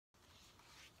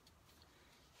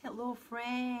Hello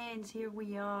friends, here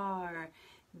we are,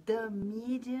 The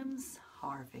Medium's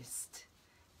Harvest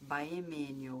by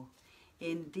Emmanuel,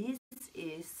 and this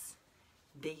is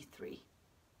day 3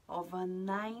 of a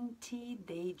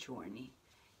 90-day journey.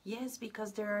 Yes,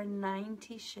 because there are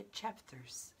 90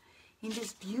 chapters in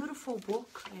this beautiful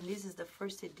book, and this is the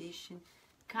first edition,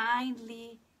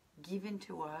 kindly given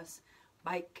to us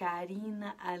by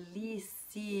Karina Alice.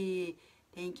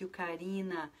 Thank you,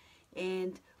 Karina.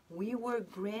 And we were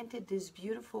granted this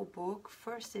beautiful book,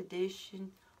 first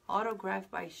edition, autographed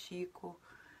by Chico,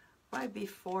 right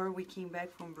before we came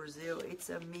back from Brazil. It's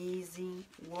amazing.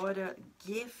 What a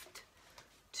gift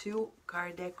to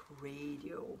Kardec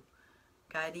Radio.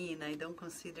 Karina, I don't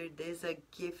consider this a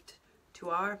gift to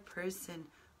our person,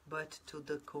 but to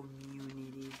the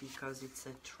community, because it's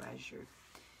a treasure.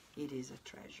 It is a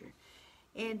treasure.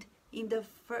 And in the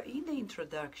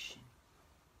introduction,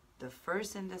 the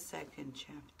first and the second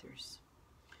chapters,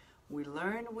 we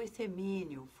learn with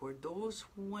Emmanuel, for those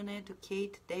who want to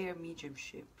educate their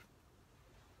mediumship,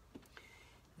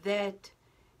 that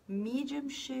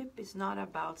mediumship is not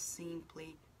about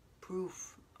simply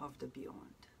proof of the beyond.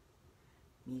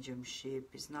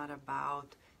 Mediumship is not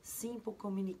about simple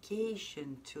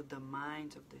communication to the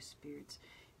minds of the spirits.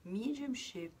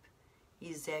 Mediumship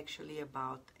is actually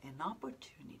about an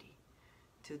opportunity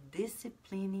to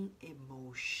disciplining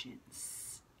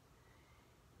emotions.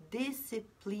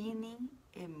 Disciplining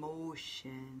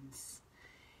emotions.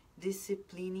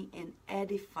 Disciplining and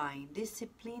edifying.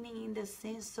 Disciplining in the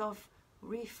sense of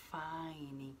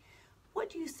refining. What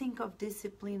do you think of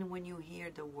discipline when you hear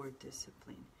the word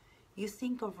discipline? You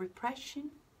think of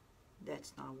repression?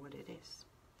 That's not what it is.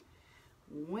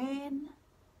 When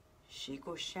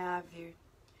Chico Xavier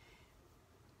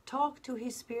talked to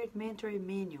his spirit mentor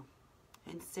Emmanuel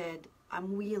and said,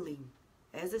 I'm willing,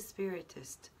 as a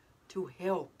spiritist, to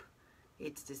help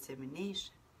its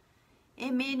dissemination,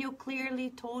 Emmanuel clearly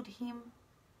told him,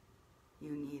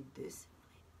 you need discipline,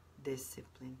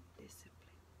 discipline, discipline.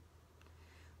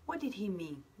 What did he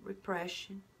mean?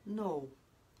 Repression? No.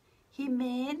 He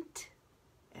meant,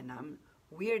 and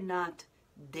we're not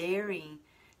daring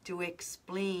to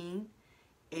explain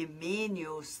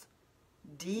Emmanuel's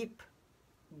deep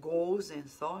goals and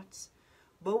thoughts,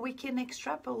 but we can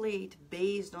extrapolate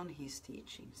based on his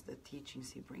teachings, the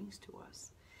teachings he brings to us,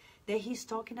 that he's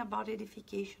talking about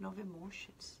edification of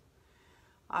emotions,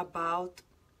 about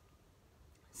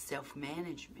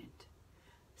self-management,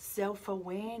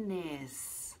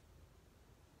 self-awareness.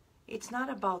 It's not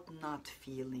about not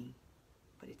feeling,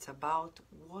 but it's about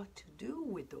what to do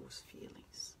with those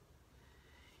feelings.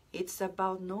 It's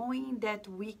about knowing that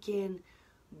we can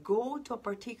go to a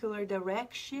particular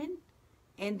direction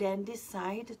and then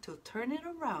decide to turn it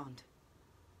around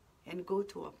and go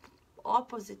to an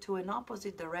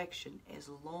opposite direction, as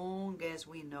long as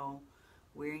we know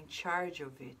we're in charge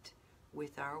of it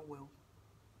with our will.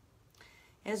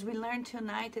 As we learned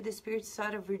tonight at the Spirit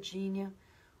Side of Virginia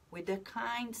with the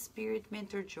kind spirit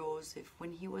mentor Joseph,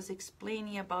 when he was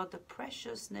explaining about the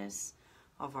preciousness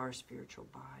of our spiritual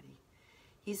body,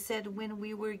 he said when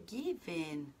we were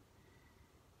given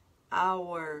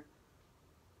our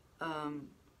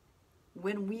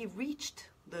when we reached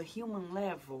the human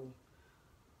level,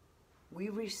 we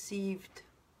received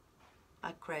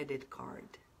a credit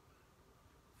card,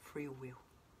 free will.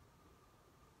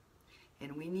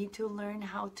 And we need to learn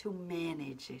how to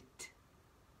manage it.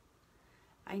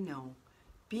 I know,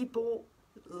 people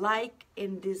like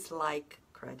and dislike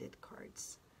credit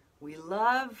cards. We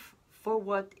love for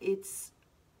what it's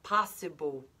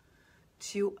possible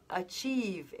to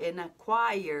achieve and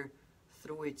acquire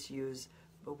through its use,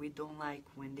 but we don't like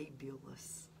when they bill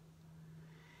us.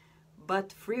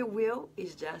 But free will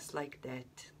is just like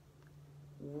that.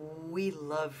 We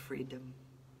love freedom.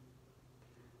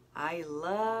 I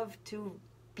love to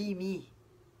be me.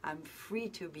 I'm free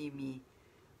to be me,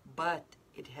 but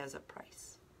it has a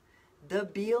price. The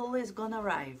bill is gonna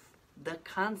arrive, the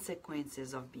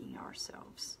consequences of being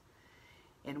ourselves.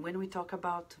 And when we talk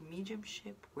about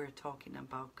mediumship, we're talking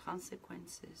about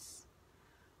consequences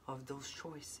of those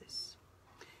choices.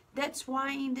 That's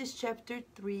why in this chapter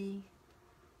 3,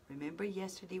 remember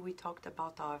yesterday we talked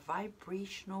about our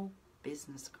vibrational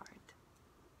business card.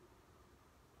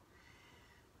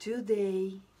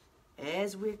 Today,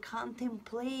 as we're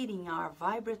contemplating our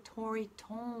vibratory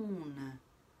tone,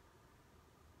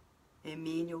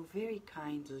 Emmanuel very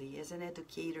kindly, as an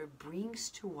educator,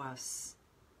 brings to us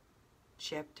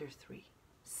Chapter 3,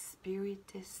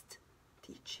 Spiritist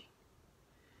Teaching.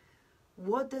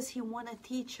 What does he want to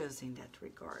teach us in that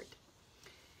regard?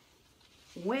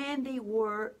 When they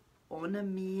were in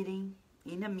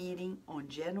a meeting on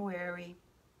January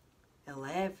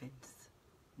 11th,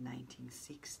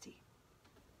 1960.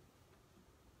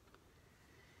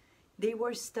 They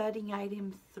were studying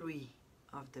item 3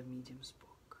 of the medium's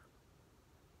book.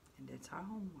 And that's our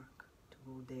homework, to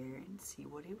go there and see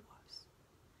what it was.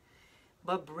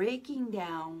 But breaking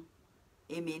down,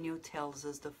 Emmanuel tells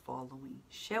us the following.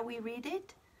 Shall we read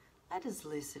it? Let us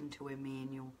listen to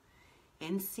Emmanuel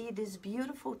and see this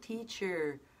beautiful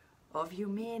teacher of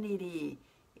humanity.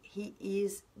 He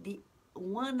is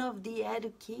one of the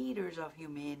educators of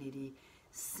humanity,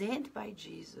 sent by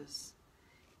Jesus.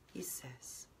 He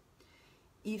says,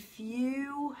 if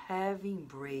you have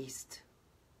embraced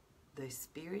the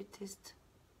Spiritist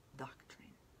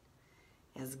Doctrine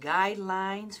as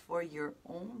guidelines for your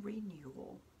own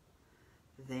renewal,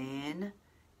 then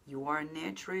you are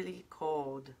naturally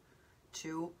called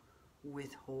to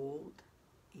withhold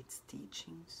its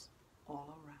teachings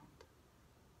all around.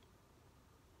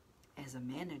 As a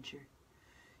manager,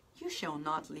 you shall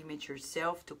not limit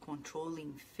yourself to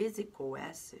controlling physical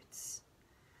assets,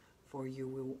 for you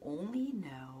will only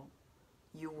know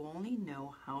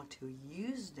how to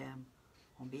use them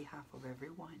on behalf of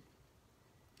everyone.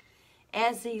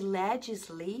 As a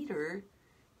legislator,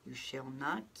 you shall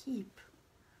not keep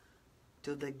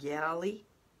to the galley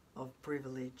of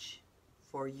privilege,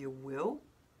 for you will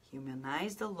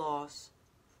humanize the laws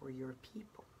for your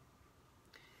people.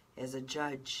 As a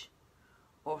judge,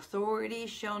 authority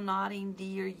shall not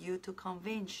endear you to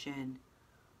convention,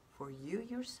 for you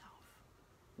yourself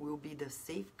will be the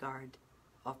safeguard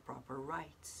of proper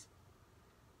rights.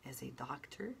 As a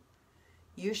doctor,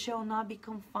 you shall not be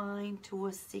confined to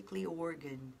a sickly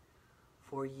organ,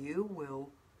 for you will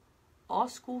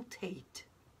auscultate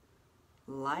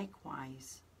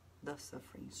likewise the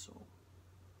suffering soul.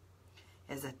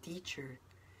 As a teacher,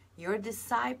 your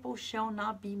disciples shall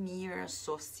not be mere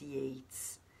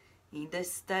associates in the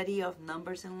study of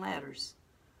numbers and letters,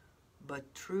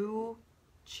 but true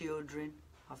children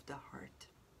of the heart.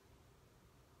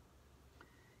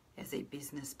 As a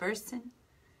business person,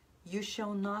 you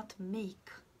shall not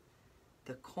make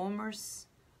the commerce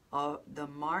of the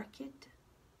market.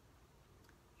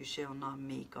 You shall not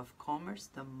make of commerce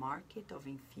the market of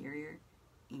inferior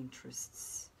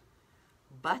interests,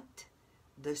 but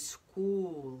the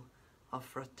school of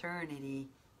fraternity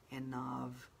and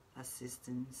of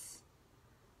assistance.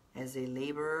 As a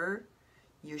laborer,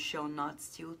 you shall not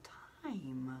steal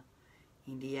time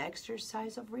in the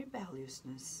exercise of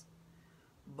rebelliousness,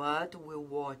 but will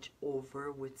watch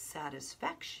over with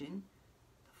satisfaction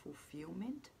the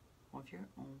fulfillment of your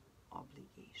own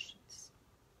obligations.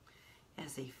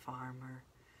 As a farmer,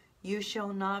 you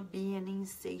shall not be an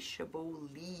insatiable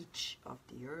leech of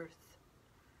the earth,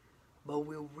 but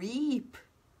will reap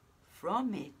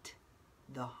from it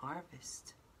the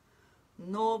harvest,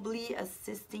 nobly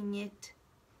assisting it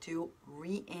to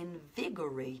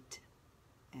reinvigorate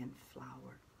and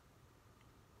flower.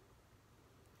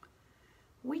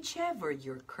 Whichever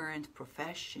your current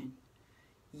profession,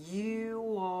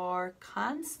 you are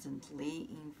constantly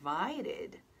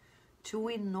invited to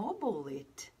ennoble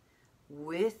it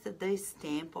with the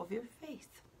stamp of your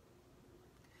faith,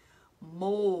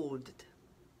 molded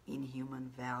in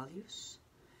human values,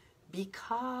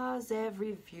 because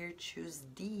every virtuous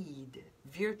deed,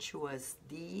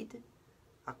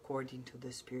 according to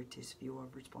the Spiritist view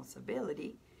of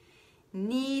responsibility,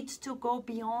 needs to go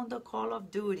beyond the call of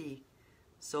duty,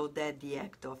 so that the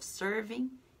act of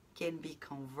serving can be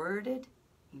converted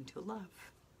into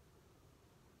love.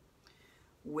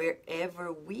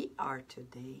 Wherever we are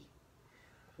today,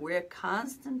 we're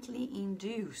constantly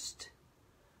induced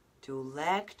to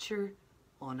lecture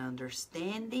on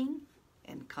understanding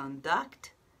and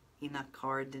conduct in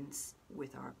accordance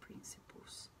with our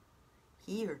principles.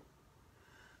 Here,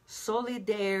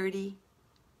 solidarity,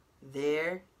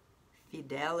 there,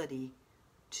 fidelity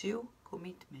to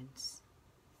commitments.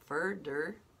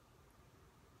 Further,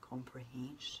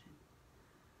 comprehension.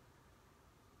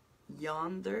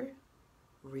 Yonder,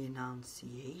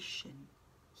 renunciation.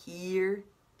 Here,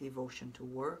 devotion to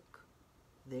work.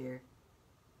 There,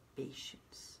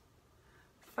 patience.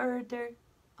 Further,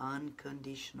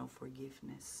 unconditional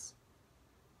forgiveness.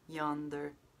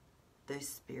 Yonder, the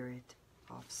spirit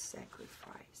of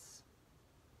sacrifice.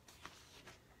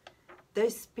 The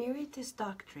Spiritist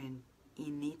Doctrine,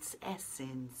 in its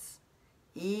essence,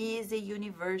 is a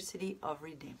university of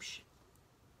redemption.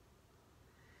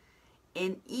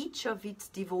 And each of its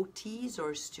devotees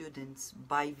or students,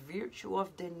 by virtue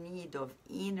of the need of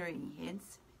inner enhancement,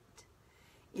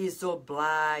 is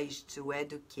obliged to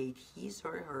educate his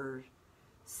or her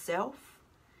self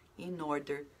in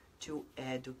order to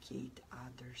educate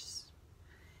others.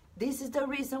 This is the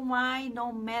reason why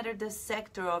no matter the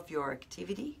sector of your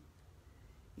activity,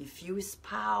 if you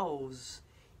espouse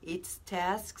its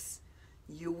tasks,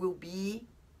 you will be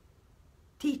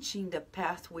teaching the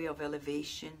pathway of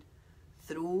elevation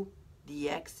through the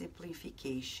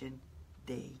exemplification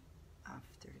day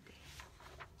after day.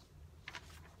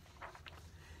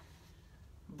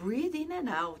 Breathe in and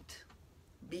out,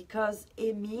 because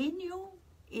Emmanuel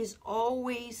is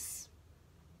always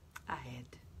ahead.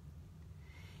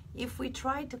 If we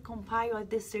try to compile a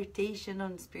dissertation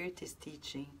on Spiritist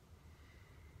teaching,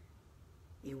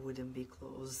 it wouldn't be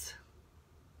close.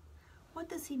 What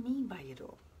does he mean by it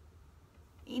all?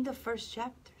 In the first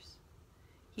chapters,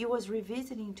 he was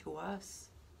revisiting to us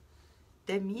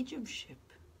that mediumship,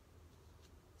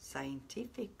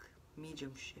 scientific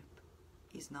mediumship,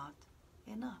 is not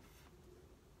enough.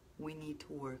 We need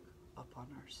to work upon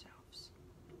ourselves.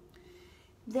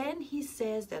 Then he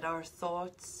says that our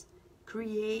thoughts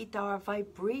create our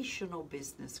vibrational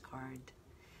business card,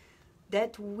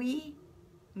 that we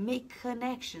make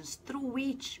connections through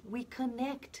which we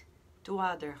connect to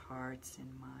other hearts and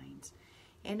minds.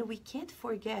 And we can't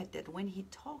forget that when he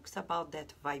talks about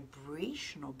that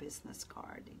vibrational business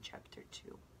card in chapter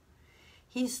 2,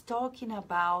 he's talking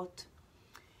about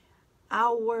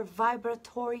our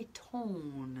vibratory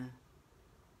tone.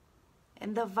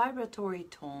 And the vibratory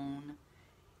tone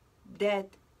that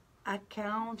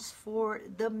accounts for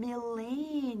the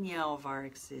millennia of our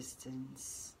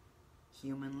existence,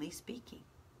 humanly speaking.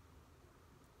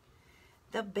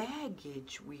 The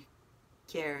baggage we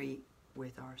carry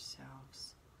with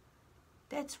ourselves.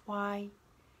 That's why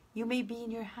you may be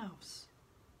in your house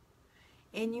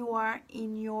and you are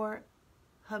in your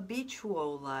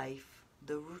habitual life,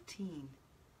 the routine,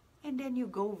 and then you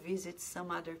go visit some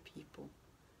other people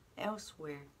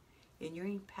elsewhere and you're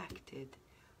impacted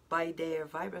by their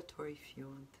vibratory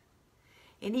field.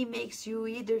 And it makes you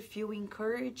either feel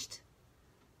encouraged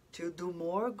to do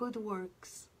more good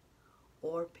works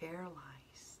or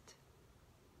paralyzed.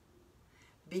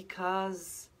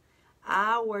 Because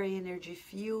our energy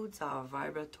fields, our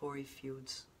vibratory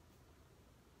fields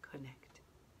connect.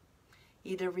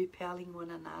 Either repelling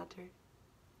one another,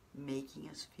 making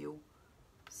us feel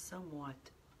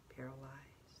somewhat paralyzed,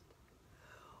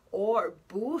 or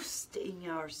boosting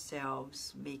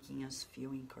ourselves, making us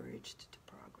feel encouraged to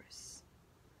progress.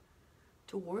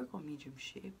 To work on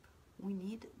mediumship, we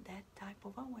need that type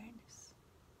of awareness.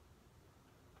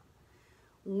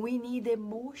 We need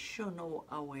emotional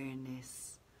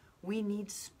awareness. We need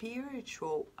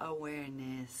spiritual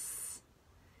awareness.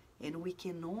 And we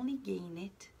can only gain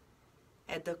it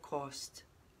at the cost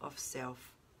of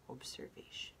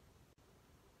self-observation.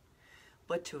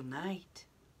 But tonight,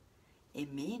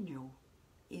 Emmanuel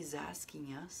is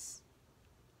asking us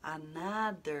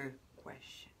another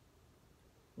question.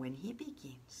 When he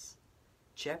begins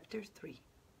chapter 3,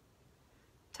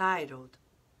 titled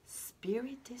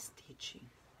Spiritist Teaching,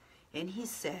 and he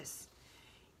says,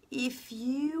 if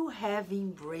you have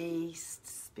embraced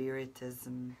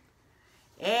Spiritism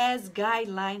as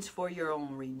guidelines for your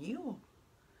own renewal,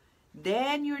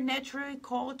 then you're naturally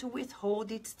called to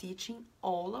withhold its teaching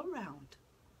all around.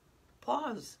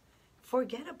 Pause.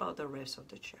 Forget about the rest of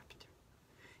the chapter,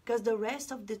 because the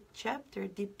rest of the chapter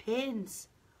depends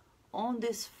on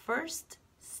this first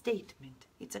statement.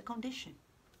 It's a condition.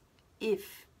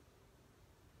 If.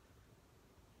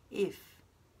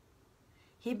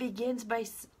 He begins by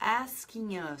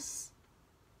asking us,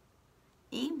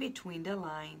 in between the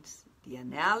lines, the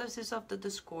analysis of the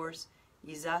discourse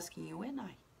is asking you and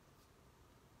I,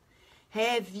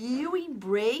 have you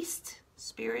embraced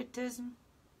Spiritism?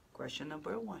 Question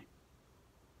number 1.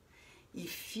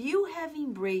 If you have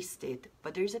embraced it,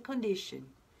 but there's a condition,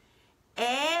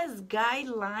 as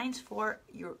guidelines for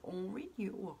your own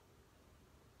renewal,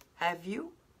 have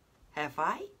you? Have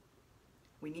I?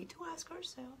 We need to ask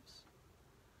ourselves.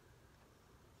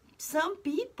 Some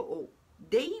people,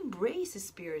 they embrace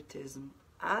Spiritism.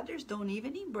 Others don't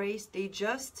even embrace. They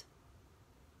just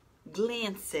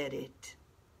glance at it.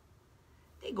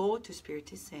 They go to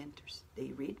Spiritist centers.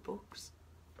 They read books,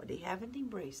 but they haven't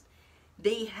embraced.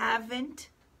 They haven't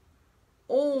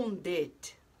owned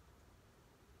it.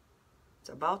 It's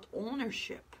about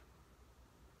ownership.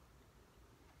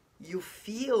 You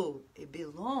feel it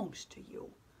belongs to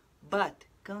you, but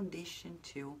condition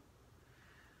 2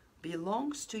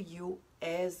 belongs to you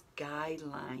as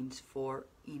guidelines for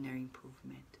inner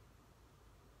improvement.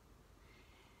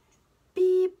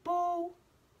 People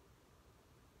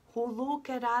who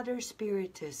look at other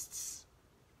Spiritists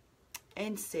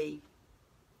and say,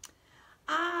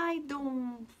 I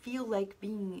don't feel like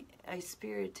being a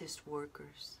Spiritist worker.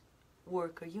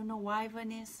 You know why,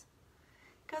 Vanessa?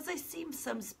 Because I see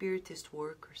some Spiritist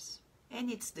workers,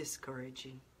 and it's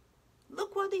discouraging.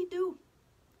 Look what they do.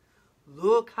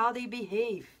 Look how they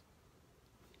behave.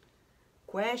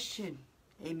 Question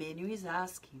Emmanuel is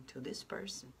asking to this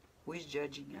person who is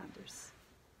judging others.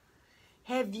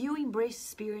 Have you embraced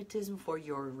Spiritism for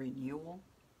your renewal?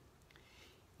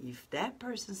 If that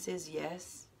person says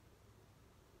yes,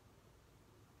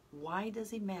 why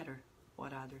does it matter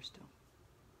what others do?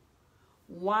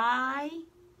 Why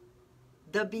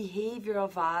the behavior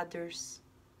of others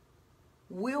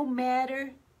will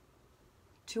matter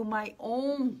to my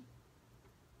own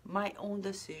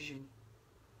decision?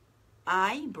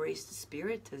 I embraced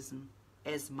Spiritism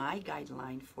as my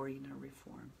guideline for inner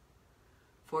reform,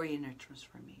 for inner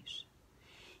transformation.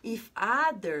 If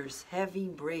others have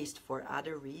embraced for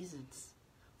other reasons,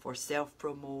 for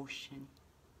self-promotion,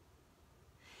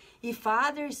 if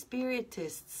other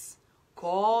Spiritists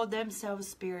call themselves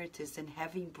Spiritists and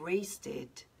have embraced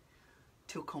it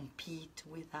to compete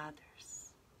with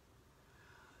others,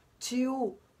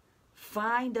 to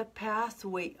find a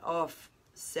pathway of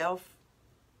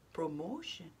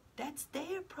self-promotion, that's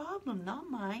their problem,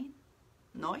 not mine,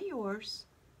 not yours.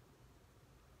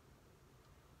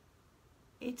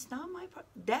 It's not my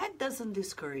problem. That doesn't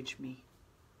discourage me.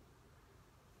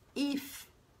 If,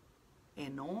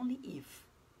 and only if,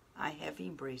 I have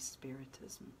embraced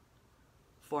Spiritism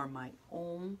for my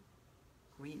own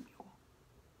renewal.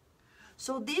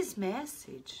 So this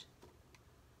message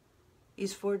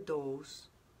is for those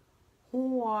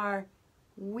who are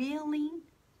willing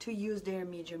to use their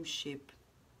mediumship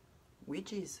with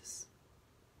Jesus.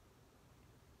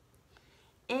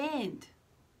 And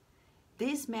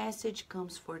this message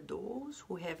comes for those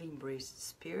who have embraced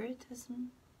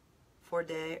Spiritism for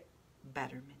their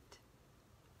betterment.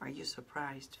 Are you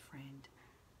surprised, friend?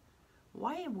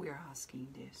 Why am we asking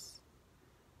this?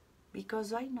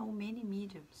 Because I know many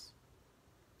mediums,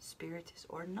 Spiritists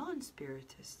or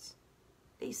non-Spiritists.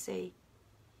 They say,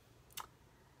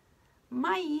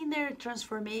 my inner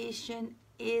transformation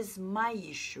is my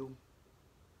issue.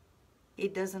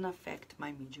 It doesn't affect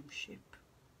my mediumship.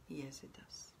 Yes, it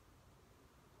does.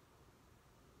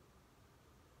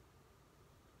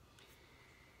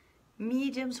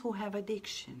 Mediums who have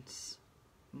addictions,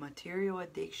 material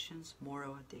addictions,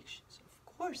 moral addictions, of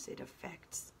course it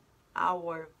affects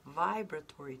our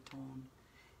vibratory tone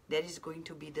that is going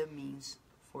to be the means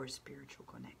for spiritual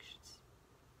connections.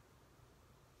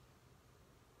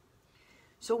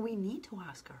 So we need to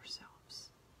ask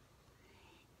ourselves.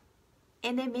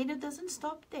 And Emmanuel doesn't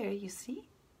stop there, you see?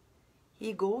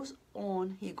 He goes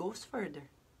on, he goes further.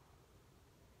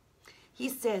 He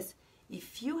says,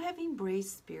 if you have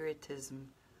embraced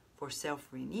Spiritism for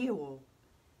self-renewal,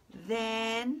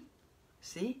 then,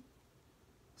 see?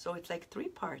 So it's like 3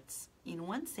 parts in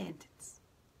one sentence.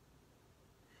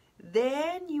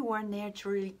 Then you are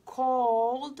naturally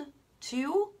called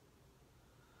to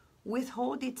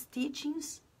withhold its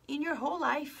teachings in your whole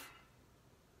life.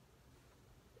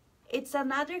 It's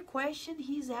another question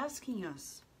he's asking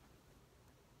us.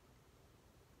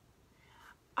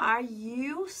 Are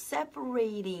you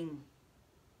separating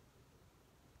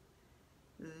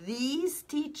these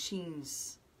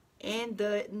teachings and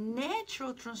the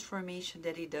natural transformation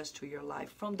that it does to your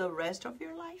life from the rest of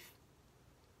your life?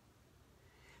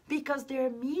 Because there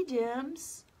are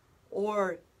mediums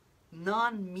or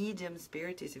non-medium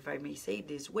spiritists, if I may say it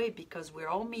this way, because we're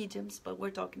all mediums, but we're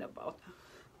talking about,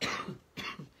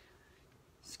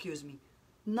 excuse me,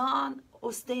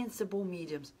 non-ostensible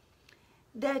mediums,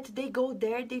 that they go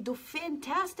there, they do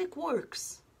fantastic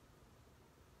works.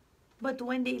 But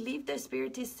when they leave the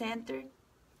Spiritist center,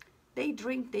 they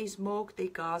drink, they smoke, they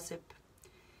gossip.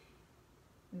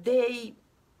 They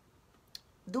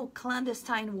do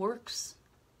clandestine works.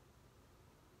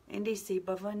 And they say,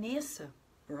 but Vanessa,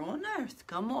 we're on earth,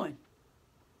 come on.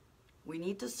 We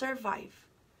need to survive.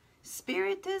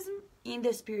 Spiritism in the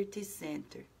Spiritist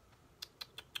center.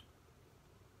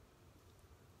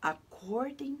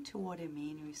 According to what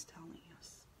Emmanuel is telling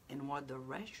us and what the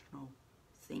rational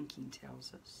thinking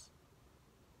tells us,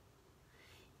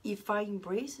 if I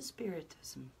embrace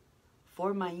Spiritism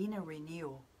for my inner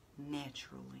renewal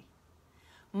naturally,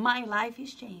 my life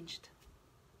is changed.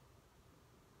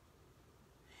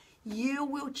 You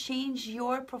will change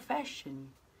your profession,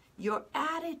 your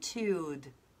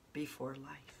attitude before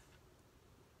life.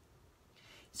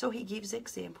 So he gives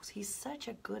examples. He's such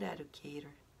a good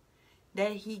educator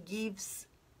that he gives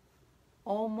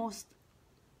almost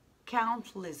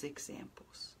countless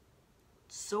examples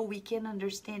so we can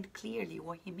understand clearly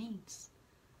what he means.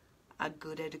 A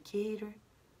good educator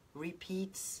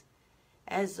repeats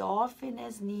as often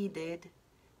as needed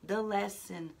the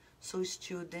lesson so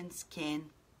students can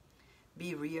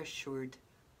be reassured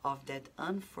of that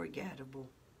unforgettable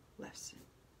lesson,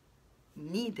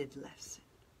 needed lesson.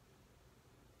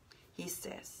 He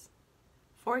says,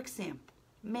 for example,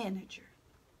 manager,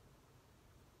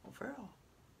 overall,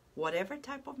 whatever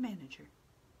type of manager,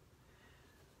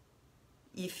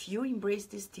 if you embrace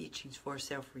these teachings for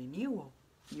self-renewal,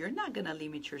 you're not going to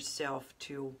limit yourself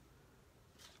to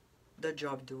the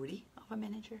job duty of a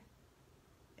manager.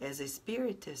 As a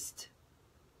spiritist,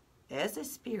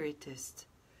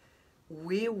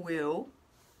 we will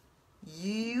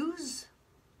use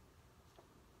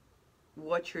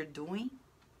what you're doing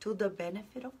to the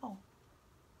benefit of all.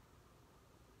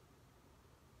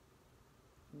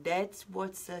 That's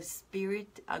what's a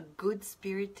good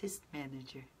spiritist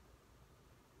manager.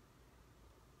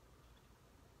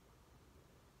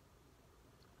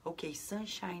 Okay,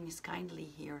 Sunshine is kindly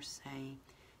here saying,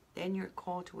 then you're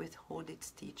called to withhold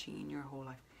its teaching in your whole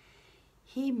life.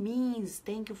 He means,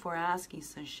 thank you for asking,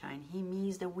 Sunshine, he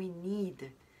means that we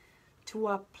need to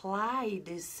apply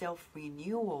this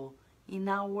self-renewal in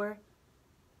our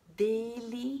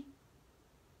daily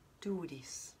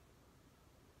duties.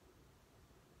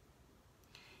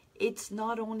 It's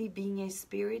not only being a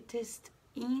spiritist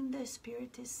in the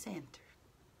Spiritist Center.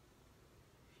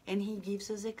 And he gives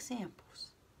us examples.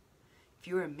 If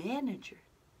you're a manager,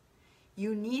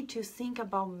 you need to think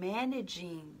about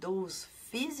managing those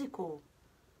physical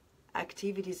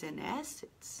activities and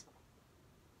assets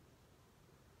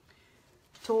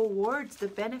towards the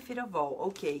benefit of all.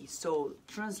 Okay, so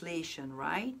translation,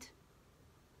 right?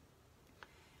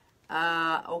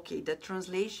 Okay, the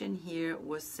translation here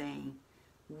was saying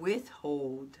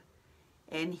withhold,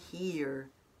 and here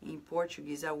in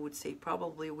Portuguese I would say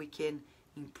probably we can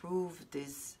improve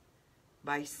this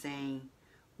by saying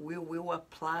we will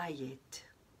apply it,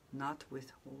 not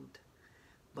withhold,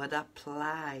 but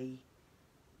apply.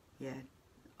 Yeah,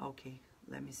 okay,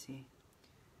 let me see.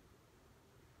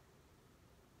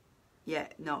 Yeah,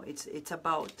 no, it's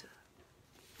about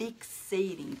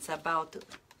fixating, it's about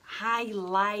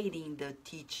highlighting the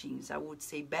teachings, I would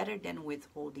say, better than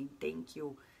withholding. Thank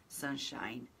you,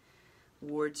 Sunshine.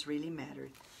 Words really matter.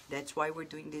 That's why we're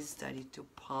doing this study, to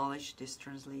polish this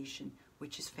translation,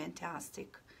 which is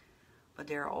fantastic. But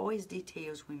there are always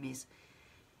details we miss.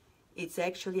 It's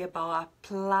actually about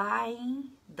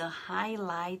applying the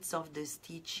highlights of these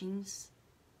teachings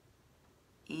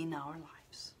in our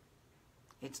lives.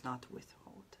 It's not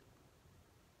withhold.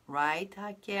 Right,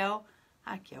 Raquel?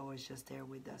 Raquel was just there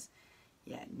with us.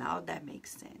 Yeah, now that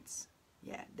makes sense.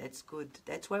 Yeah, that's good.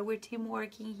 That's why we're team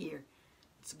working here.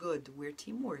 It's good. We're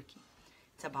team working.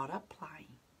 It's about applying.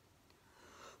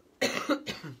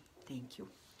 Thank you.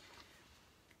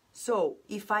 So,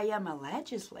 if I am a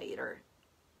legislator,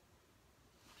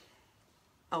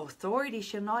 authority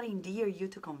shall not endear you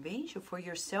to convention, for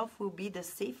yourself will be the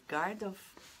safeguard of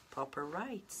proper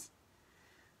rights.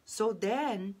 So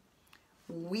then,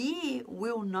 we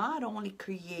will not only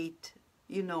create,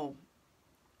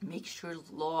 make sure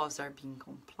laws are being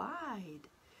complied,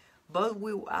 but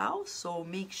we'll also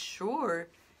make sure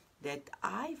that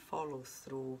I follow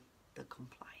through the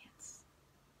compliance.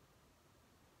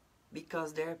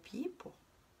 Because there are people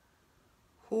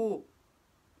who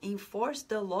enforce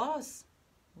the laws,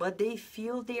 but they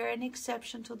feel they are an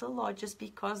exception to the law just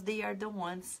because they are the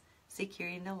ones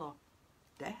securing the law.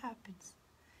 That happens.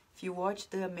 If you watch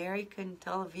the American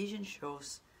television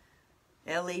shows,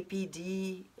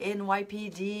 LAPD,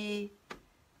 NYPD,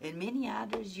 and many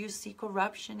others, you see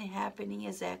corruption happening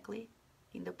exactly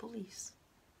in the police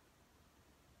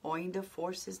or in the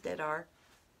forces that are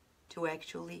to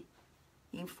actually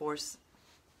enforce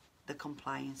the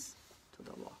compliance to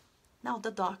the law. Now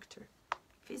the doctor,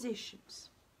 physicians.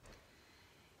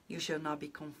 You shall not be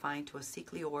confined to a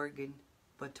sickly organ,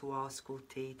 but to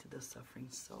auscultate the suffering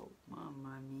soul.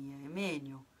 Mamma mia,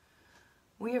 Emmanuel,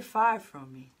 we are far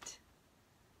from it.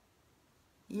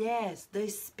 Yes, the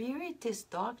Spiritist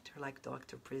doctor, like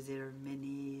Dr. Presidente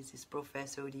Menezes,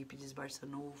 Professor Eurípides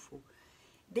Barçanufo,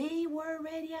 they were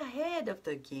already ahead of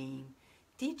the game,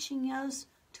 teaching us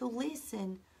to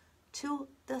listen to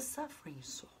the suffering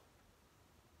soul,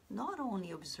 not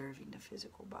only observing the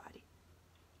physical body.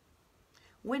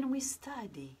 When we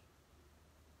study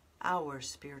our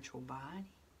spiritual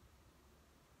body,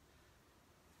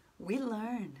 we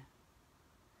learn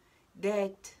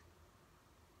that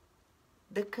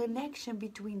the connection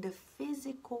between the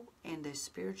physical and the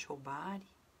spiritual body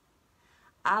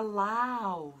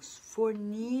allows for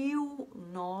new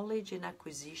knowledge and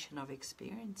acquisition of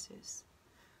experiences,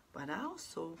 but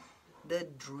also the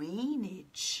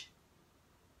drainage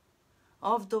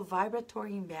of the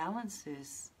vibratory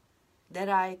imbalances that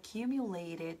I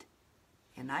accumulated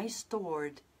and I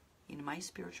stored in my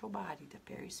spiritual body, the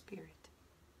perispirit.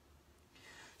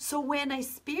 So when a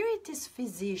spiritist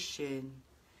physician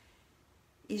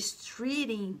is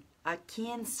treating a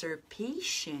cancer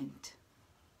patient,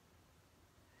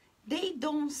 they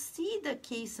don't see the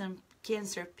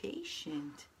cancer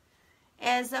patient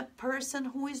as a person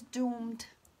who is doomed.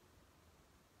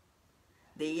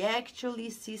 They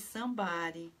actually see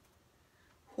somebody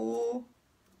who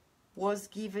was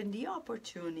given the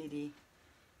opportunity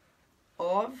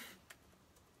of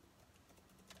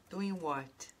doing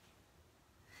what?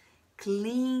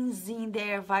 Cleansing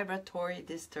their vibratory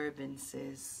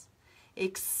disturbances,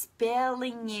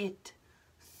 expelling it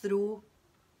through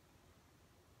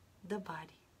the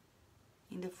body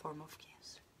in the form of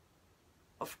cancer.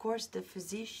 Of course, the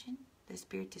physician, the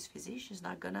spiritist physician, is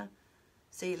not gonna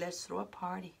say, let's throw a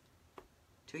party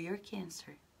to your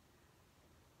cancer.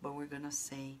 But we're gonna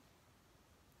say,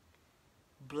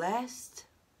 blessed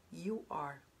you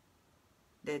are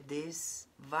that this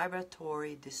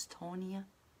vibratory dystonia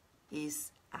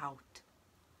is out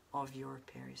of your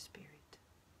perispirit.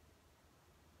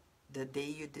 The day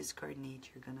you discarnate,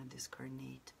 you're gonna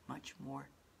discarnate much more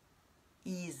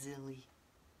easily.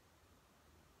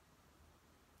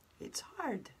 It's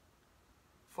hard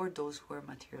for those who are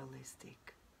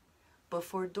materialistic, but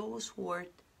for those who are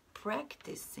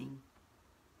practicing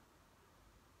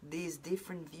this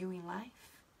different view in life,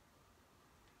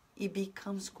 it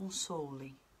becomes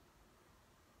consoling.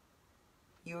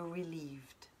 You're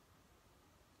relieved,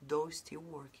 though still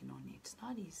working on it. It's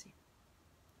not easy,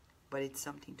 but it's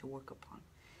something to work upon.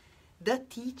 The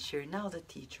teacher, now the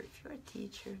teacher, if you're a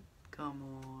teacher, come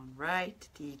on, right,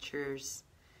 teachers?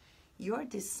 Your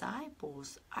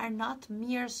disciples are not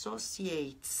mere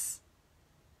associates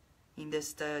in the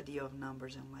study of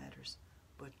numbers and letters,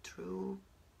 but true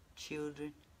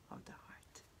children of the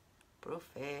heart.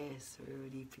 Professor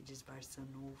Eurípides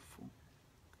Barçanufo.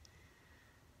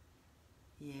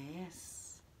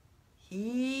 Yes,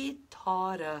 he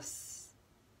taught us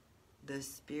the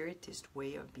Spiritist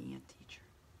way of being a teacher.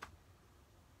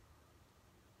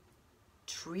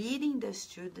 Treating the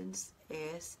students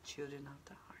as children of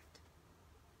the heart.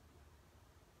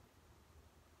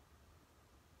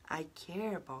 I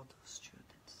care about those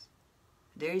students.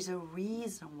 There is a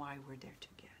reason why we're there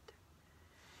together.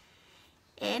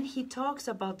 And he talks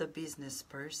about the business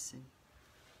person,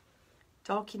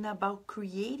 talking about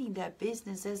creating that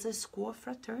business as a school of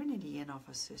fraternity and of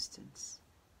assistance.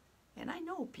 And I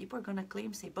know people are going to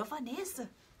claim, say, but Vanessa,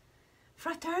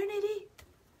 fraternity?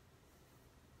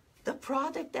 The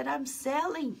product that I'm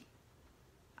selling,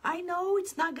 I know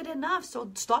it's not good enough, so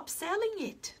stop selling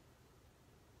it.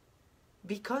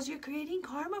 Because you're creating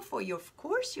karma for you. Of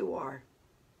course you are.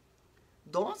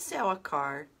 Don't sell a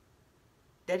car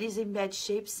that is in bad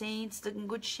shape saying it's in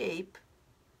good shape.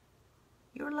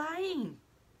 You're lying.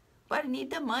 But I need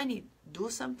the money.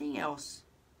 Do something else.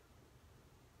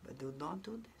 But do not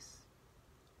do this.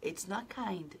 It's not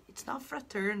kind. It's not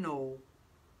fraternal.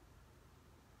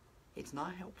 It's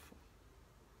not helpful.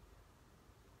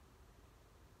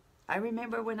 I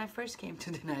remember when I first came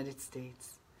to the United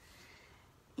States.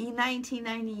 In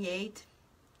 1998,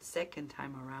 second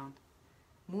time around,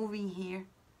 moving here,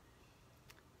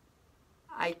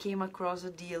 I came across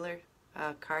a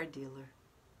car dealer,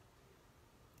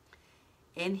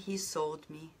 and he sold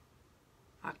me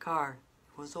a car.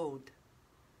 It was old.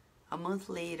 A month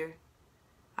later,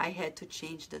 I had to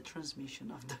change the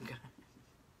transmission of the car.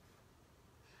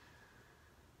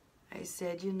 I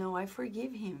said, you know, I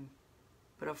forgive him.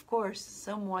 But of course,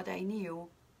 somewhat I knew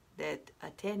that a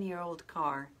 10-year-old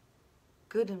car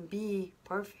couldn't be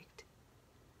perfect.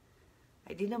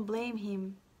 I didn't blame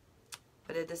him,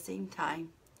 but at the same time,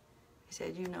 I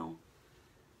said, you know,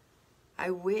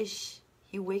 I wish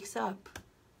he wakes up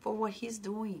for what he's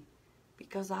doing,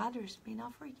 because others may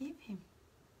not forgive him.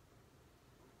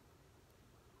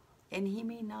 And he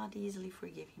may not easily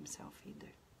forgive himself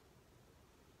either.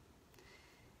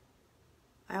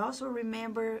 I also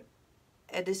remember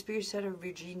at the Spirit Center of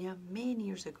Virginia many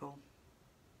years ago,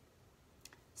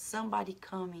 somebody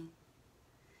coming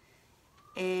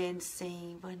and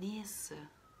saying, Vanessa,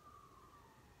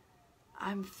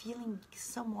 I'm feeling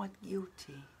somewhat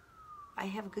guilty. I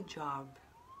have a good job.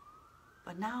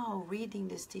 But now, reading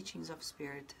these teachings of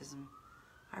Spiritism,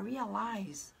 I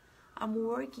realize I'm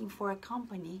working for a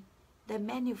company that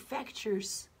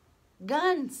manufactures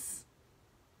guns.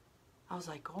 I was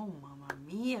like, oh, Mamma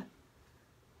Mia.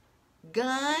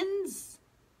 Guns?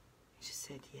 She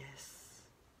said, yes.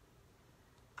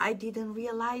 I didn't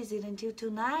realize it until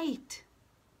tonight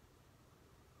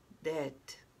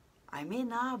that I may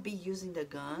not be using the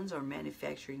guns or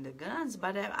manufacturing the guns,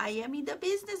 but I am in the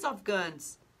business of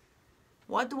guns.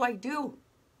 What do I do?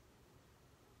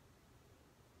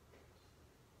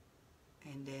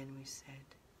 And then we said,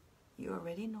 you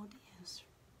already know the answer.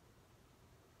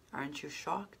 Aren't you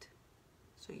shocked?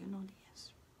 So you know the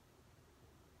answer.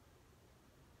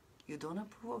 You don't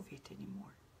approve of it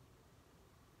anymore.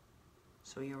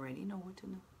 So you already know what to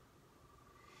do.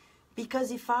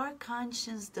 Because if our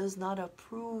conscience does not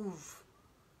approve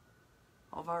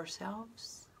of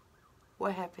ourselves,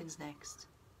 what happens next?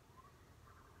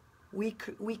 We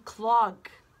clog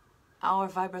our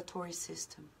vibratory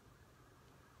system.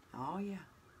 Oh yeah.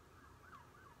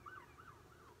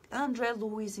 André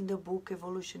Luiz in the book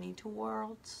Evolution into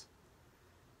Worlds,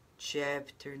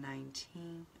 chapter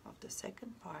 19 of the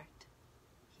second part,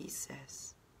 he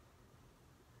says,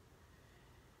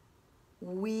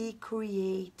 we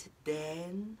create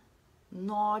then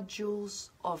nodules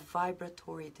of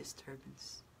vibratory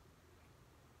disturbance.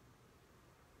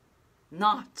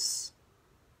 Knots.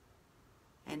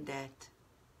 And that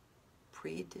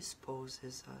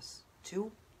predisposes us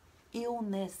to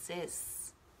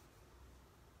illnesses.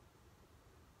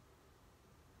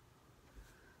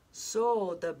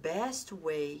 So the best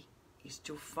way is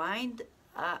to find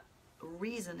a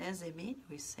reason, as Emmanuel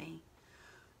is saying,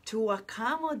 to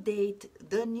accommodate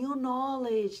the new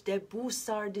knowledge that boosts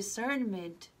our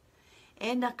discernment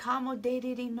and accommodate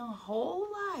it in a whole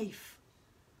life.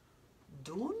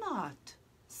 Do not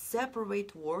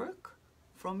separate work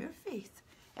from your faith.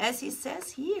 As he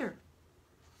says here,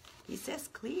 he says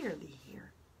clearly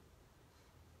here,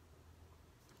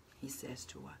 he says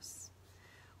to us,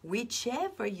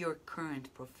 whichever your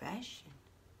current profession,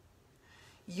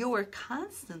 you are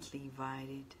constantly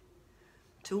invited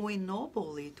to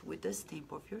ennoble it with the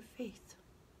stamp of your faith.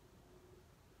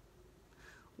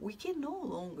 We can no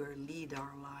longer lead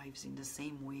our lives in the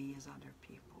same way as other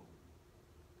people.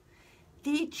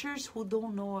 Teachers who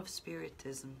don't know of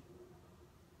Spiritism,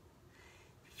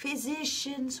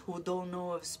 physicians who don't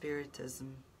know of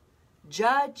Spiritism,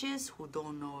 judges who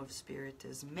don't know of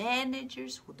Spiritism,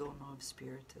 managers who don't know of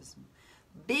Spiritism,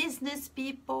 business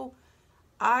people.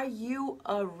 Are you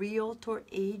a realtor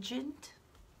agent?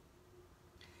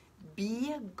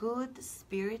 Be a good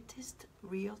Spiritist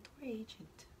realtor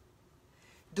agent.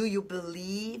 Do you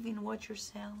believe in what you're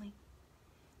selling?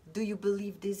 Do you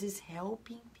believe this is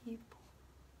helping people?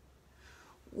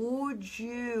 Would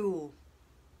you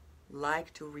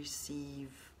like to receive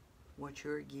what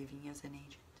you're giving as an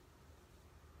agent?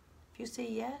 If you say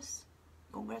yes,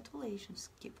 congratulations,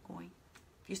 keep going.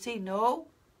 If you say no,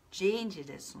 change it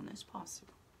as soon as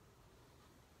possible.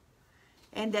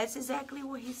 And that's exactly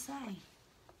what he's saying.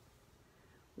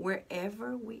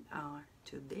 Wherever we are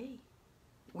today,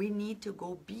 we need to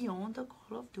go beyond the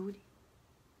call of duty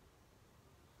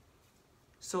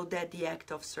so that the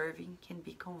act of serving can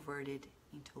be converted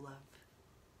into love.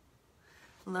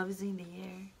 Love is in the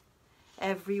air.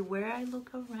 Everywhere I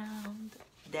look around,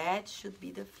 that should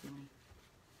be the feeling.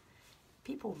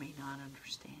 People may not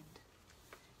understand.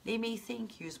 They may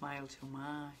think you smile too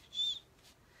much,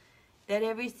 that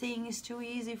everything is too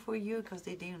easy for you because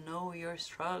they didn't know your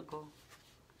struggle.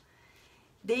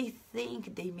 They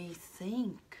may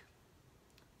think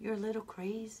you're a little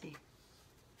crazy.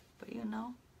 But you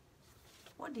know,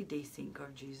 what did they think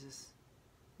of Jesus?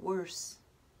 Worse.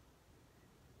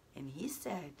 And he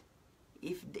said,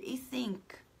 if they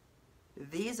think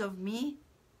this of me,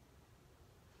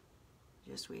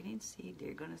 just wait and see.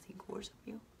 They're going to think worse of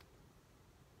you.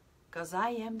 Because I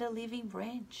am the living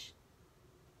branch.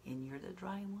 And you're the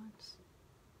dry ones.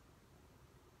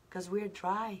 Because we're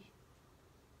dry.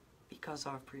 Because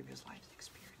of our previous lives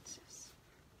experiences.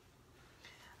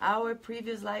 Our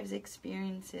previous lives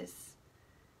experiences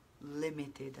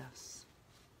limited us.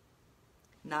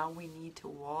 Now we need to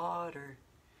water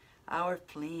our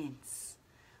plants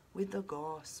with the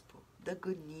gospel, the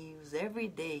good news every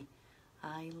day.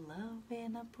 I love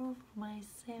and approve of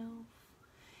myself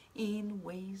in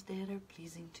ways that are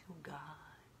pleasing to God.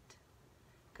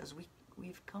 Because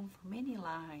we've come from many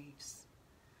lives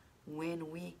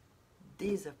when we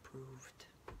disapproved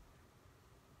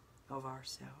of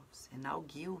ourselves. And now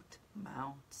guilt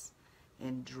mounts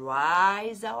and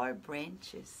dries our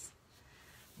branches.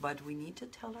 But we need to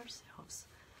tell ourselves,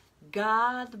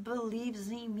 God believes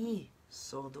in me,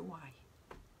 so do I.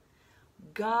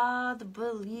 God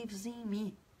believes in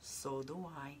me, so do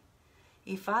I.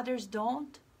 If others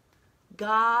don't,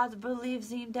 God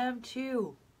believes in them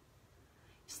too.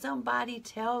 If somebody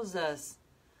tells us,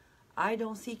 I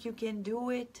don't think you can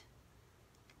do it,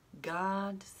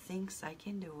 God thinks I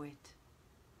can do it.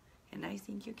 And I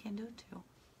think you can do too.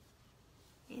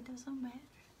 It doesn't matter.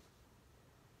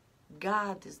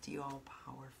 God is the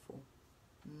all-powerful.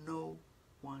 No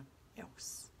one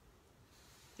else.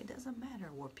 It doesn't matter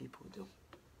what people do.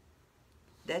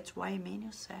 That's why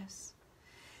Emmanuel says,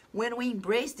 when we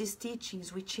embrace these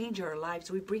teachings, we change our lives,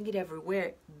 we bring it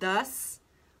everywhere. Thus,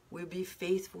 we'll be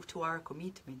faithful to our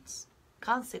commitments.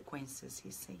 Consequences,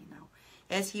 he's saying now.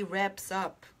 As he wraps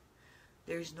up,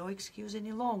 there's no excuse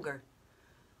any longer.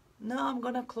 No, I'm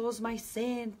going to close my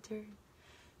center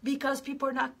because people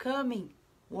are not coming.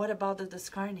 What about the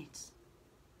discarnates?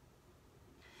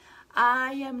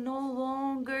 I am no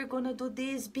longer going to do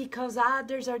this because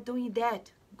others are doing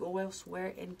that. Go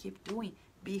elsewhere and keep doing.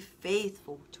 Be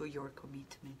faithful to your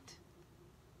commitment.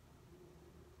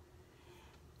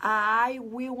 I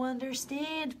will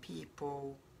understand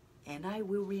people and I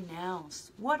will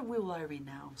renounce. What will I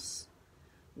renounce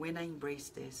when I embrace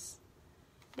this?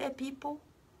 That people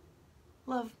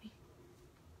love me.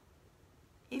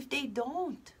 If they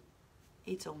don't,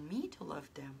 it's on me to love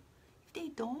them. If they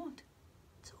don't,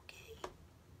 it's okay.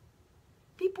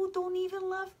 People don't even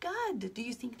love God. Do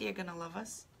you think they're going to love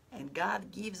us? And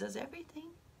God gives us everything.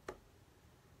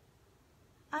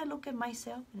 I look at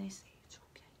myself and I say, it's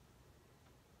okay.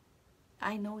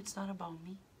 I know it's not about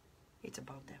me. It's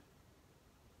about them.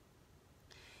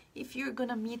 If you're going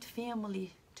to meet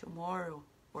family tomorrow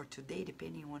or today,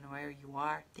 depending on where you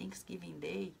are, Thanksgiving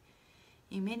Day,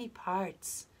 in many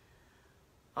parts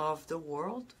of the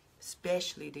world,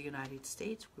 especially the United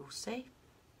States, we'll say,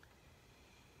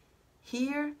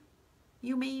 here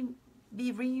you may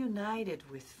be reunited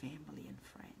with family and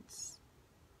friends.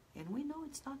 And we know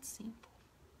it's not simple.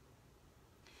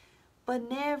 But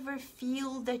never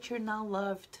feel that you're not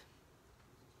loved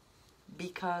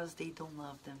because they don't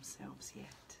love themselves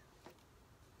yet.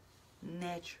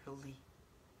 Naturally,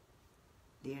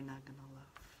 they're not going to love.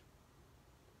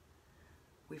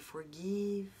 We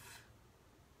forgive,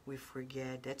 we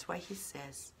forget. That's why he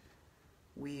says,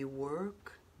 we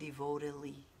work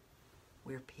devotedly,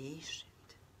 we're patient.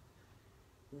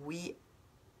 We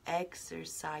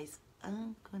exercise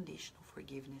unconditional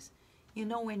forgiveness. You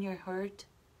know, when you're hurt,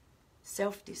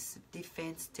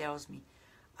 self-defense tells me,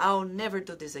 I'll never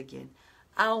do this again.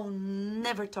 I'll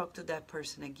never talk to that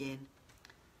person again.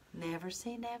 Never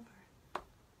say never.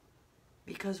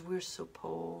 Because we're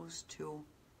supposed to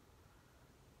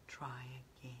try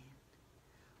again.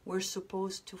 We're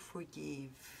supposed to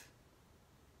forgive.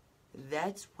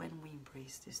 That's when we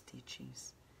embrace these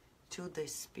teachings to the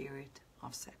spirit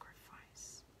of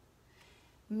sacrifice.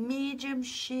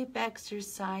 Mediumship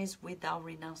exercise without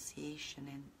renunciation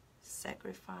and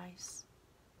sacrifice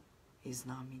is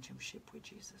not mediumship with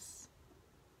Jesus.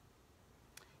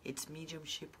 It's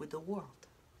mediumship with the world.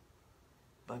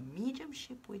 But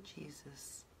mediumship with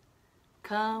Jesus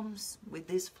comes with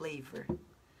this flavor.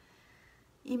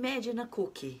 Imagine a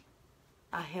cookie,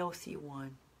 a healthy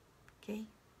one, okay?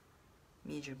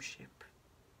 Mediumship.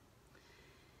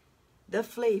 The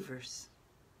flavors: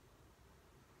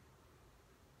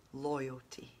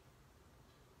 loyalty,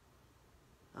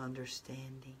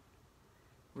 understanding,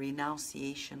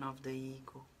 renunciation of the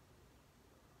ego,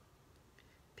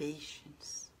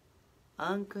 patience,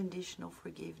 unconditional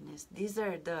forgiveness. These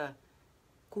are the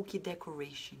cookie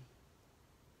decoration.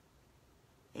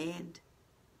 And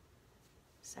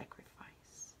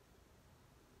sacrifice.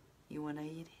 You want to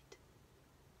eat it?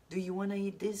 Do you want to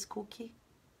eat this cookie?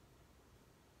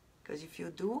 Because if you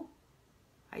do,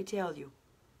 I tell you,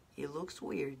 it looks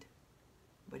weird,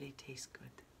 but it tastes good.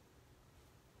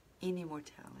 In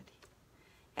immortality.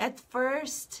 At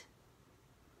first,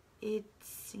 it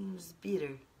seems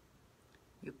bitter.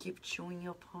 You keep chewing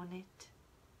upon it,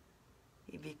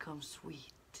 it becomes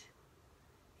sweet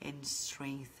and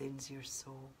strengthens your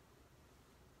soul.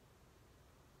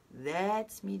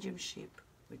 That's mediumship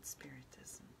with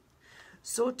Spiritism.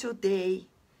 So today,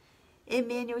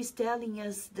 Emmanuel is telling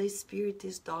us the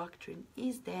Spiritist doctrine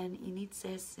is then, in its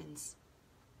essence,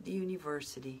 the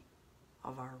university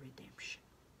of our redemption.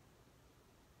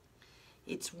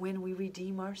 It's when we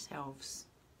redeem ourselves.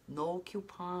 No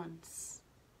coupons.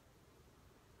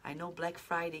 I know Black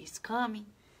Friday is coming.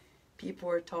 People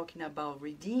are talking about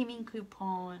redeeming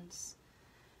coupons.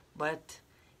 But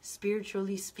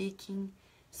spiritually speaking,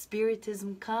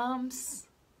 Spiritism comes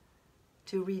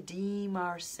to redeem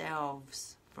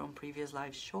ourselves from previous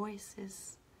life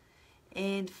choices.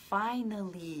 And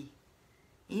finally,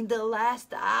 in the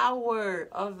last hour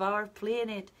of our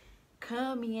planet,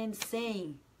 coming and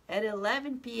saying at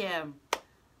 11 p.m.,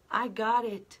 I got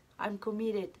it. I'm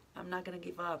committed. I'm not going to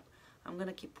give up. I'm going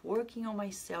to keep working on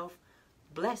myself,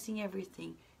 blessing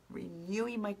everything,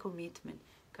 renewing my commitment,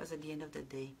 because at the end of the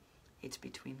day, it's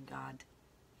between God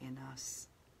and us.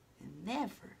 and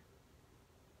never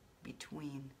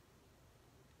between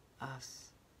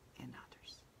us and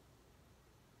others.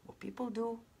 What people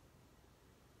do,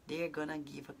 they're gonna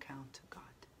give account to God.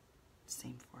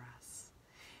 Same for us.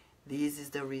 This is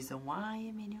the reason why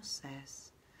Emmanuel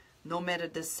says, no matter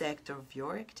the sector of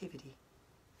your activity,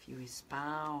 if you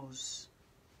espouse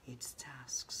its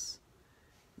tasks,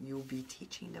 you'll be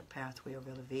teaching the pathway of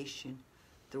elevation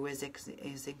through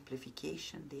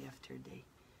exemplification day after day.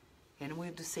 And we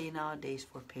have to say nowadays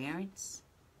for parents,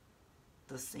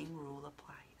 the same rule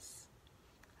applies.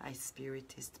 A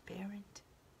Spiritist parent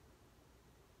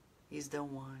is the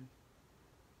one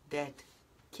that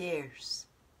cares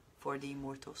for the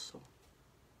immortal soul,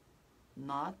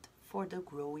 not for the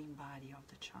growing body of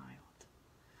the child.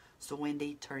 So when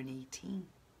they turn 18,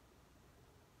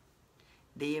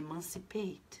 they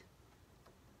emancipate,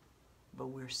 but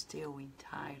we're still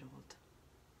entitled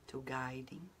to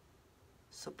guiding,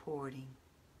 supporting,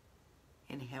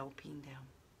 and helping them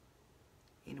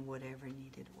in whatever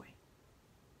needed way.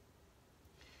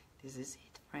 This is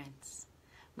it, friends.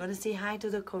 I'm going to say hi to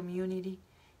the community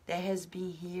that has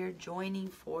been here joining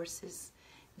forces.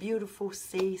 Beautiful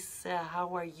Ceissa,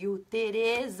 how are you?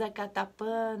 Tereza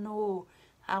Catapano,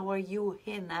 how are you?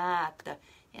 Renata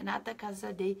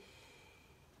Casadei.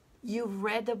 You've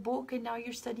read the book and now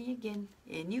you're studying again.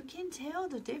 And you can tell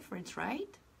the difference,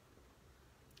 right?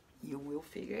 You will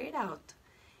figure it out.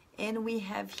 And we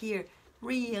have here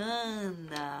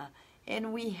Rihanna.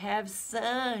 And we have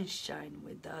Sunshine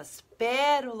with us.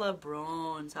 Pérola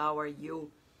Bronze, how are you?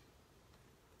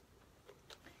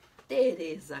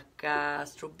 Teresa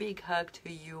Castro, big hug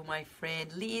to you, my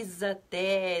friend. Lisa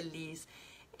Teles.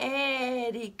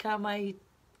 Erika, my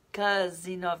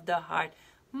cousin of the heart.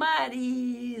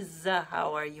 Marisa,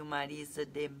 how are you, Marisa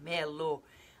de Melo?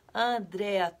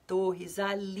 Andrea Torres,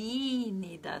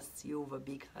 Aline da Silva,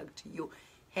 big hug to you.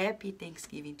 Happy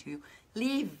Thanksgiving to you.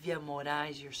 Lívia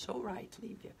Moraes, you're so right,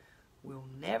 Lívia. We'll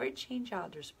never change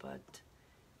others, but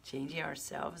changing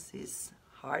ourselves is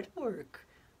hard work,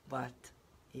 but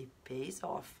it pays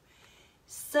off.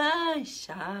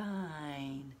 Sunshine.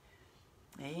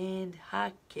 And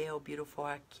Raquel, beautiful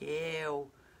Raquel.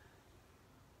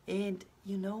 And,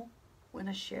 you know, I want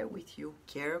to share with you,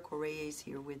 Kara Correa is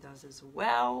here with us as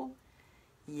well.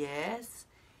 Yes.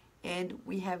 And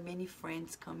we have many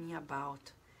friends coming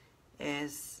about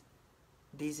as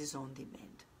this is on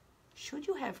demand. Should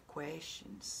you have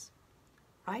questions,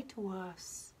 write to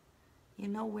us. You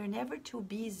know, we're never too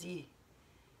busy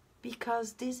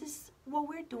because this is what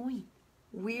we're doing.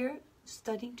 We're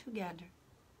studying together.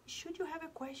 Should you have a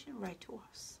question, write to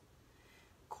us.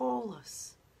 Call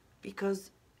us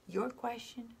because your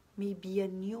question may be a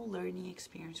new learning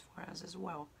experience for us as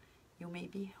well. You may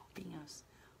be helping us.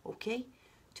 Okay?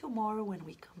 Tomorrow when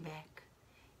we come back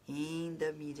in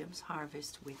the Medium's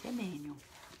Harvest with Emmanuel,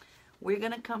 we're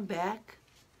going to come back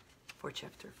for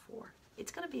chapter 4.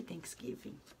 It's going to be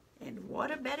Thanksgiving. And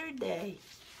what a better day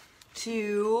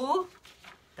to,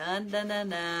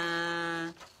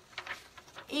 dun-dun-dun-dun,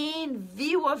 in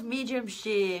view of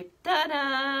mediumship,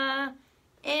 ta-da!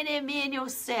 And Emmanuel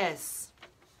says,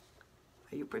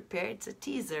 are you prepared? It's a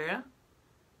teaser, huh?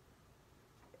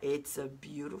 It's a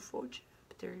beautiful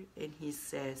chapter. And he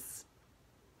says,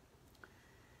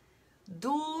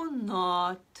 do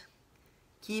not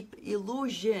keep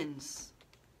illusions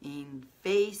in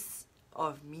face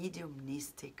of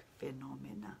mediumistic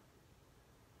phenomena.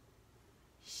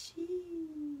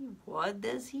 What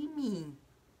does he mean?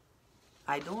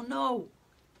 I don't know.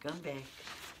 Come back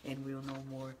and we'll know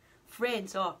more.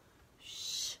 Friends,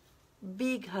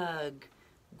 big hug.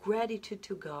 Gratitude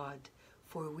to God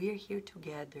for we're here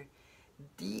together.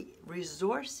 The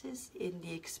resources in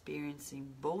the experience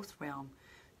in both realms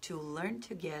to learn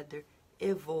together,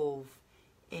 evolve,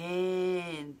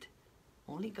 and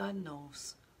only God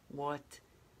knows what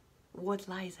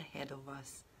lies ahead of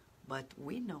us. But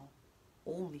we know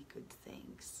only good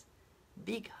things.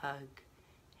 Big hug.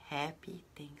 Happy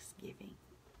Thanksgiving.